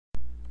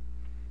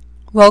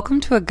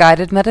Welcome to a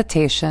guided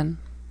meditation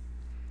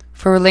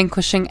for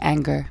relinquishing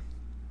anger.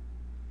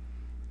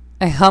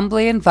 I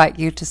humbly invite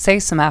you to say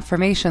some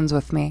affirmations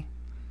with me.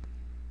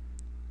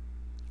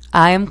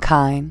 I am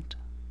kind.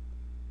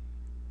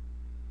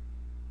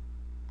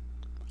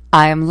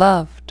 I am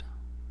loved.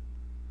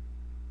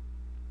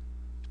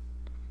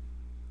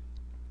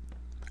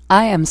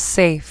 I am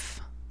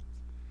safe.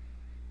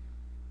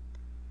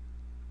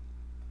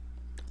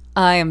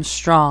 I am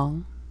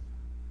strong.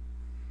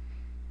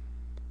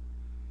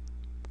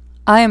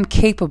 I am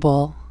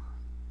capable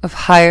of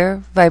higher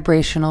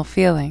vibrational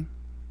feeling.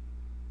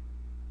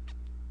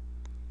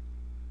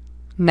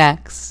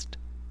 Next,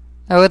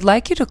 I would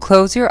like you to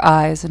close your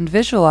eyes and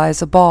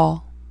visualize a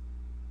ball.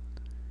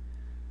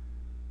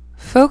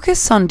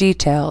 Focus on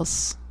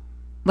details,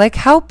 like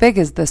how big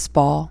is this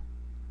ball?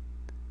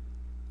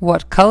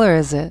 What color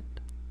is it?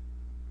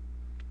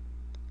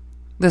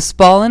 This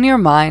ball in your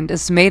mind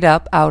is made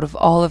up out of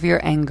all of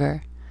your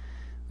anger,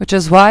 which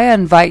is why I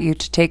invite you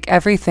to take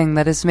everything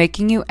that is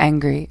making you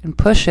angry and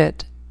push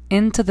it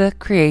into the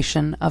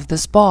creation of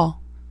this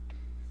ball.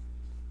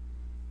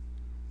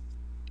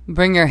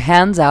 Bring your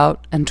hands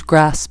out and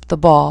grasp the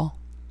ball.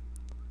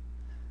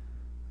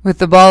 With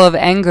the ball of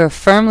anger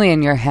firmly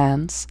in your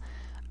hands,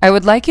 I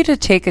would like you to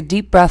take a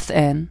deep breath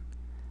in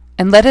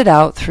and let it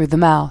out through the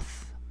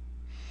mouth.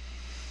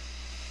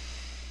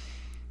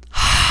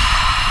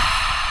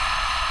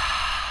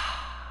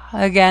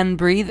 Again,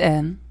 breathe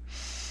in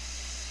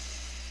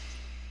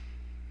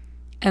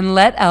and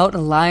let out a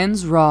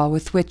lion's roar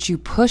with which you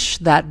push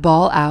that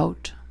ball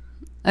out.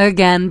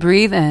 Again,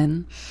 breathe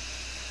in.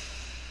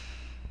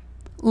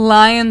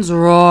 Lion's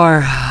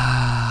roar.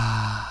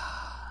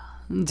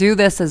 Do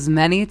this as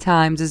many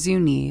times as you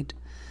need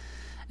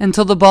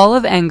until the ball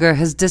of anger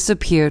has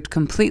disappeared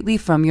completely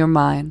from your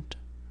mind.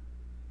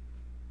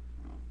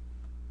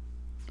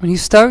 When you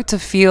start to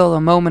feel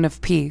a moment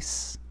of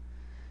peace,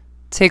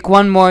 take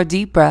one more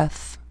deep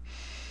breath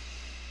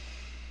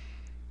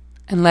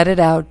and let it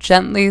out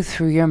gently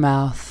through your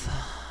mouth.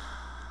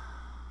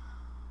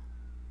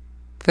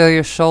 Feel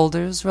your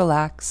shoulders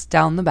relax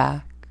down the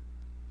back.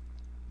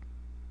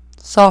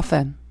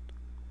 Soften.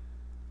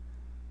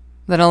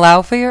 Then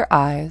allow for your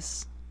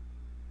eyes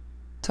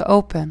to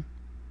open.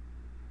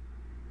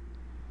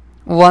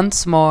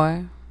 Once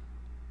more,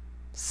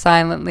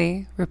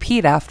 silently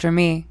repeat after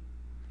me.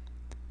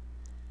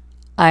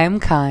 I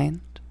am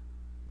kind.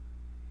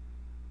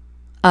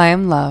 I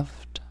am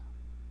loved.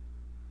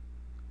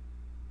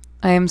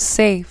 I am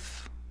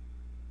safe.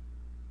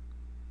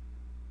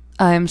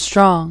 I am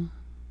strong.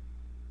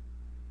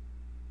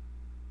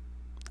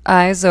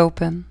 Eyes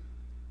open.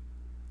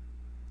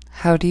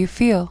 How do you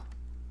feel?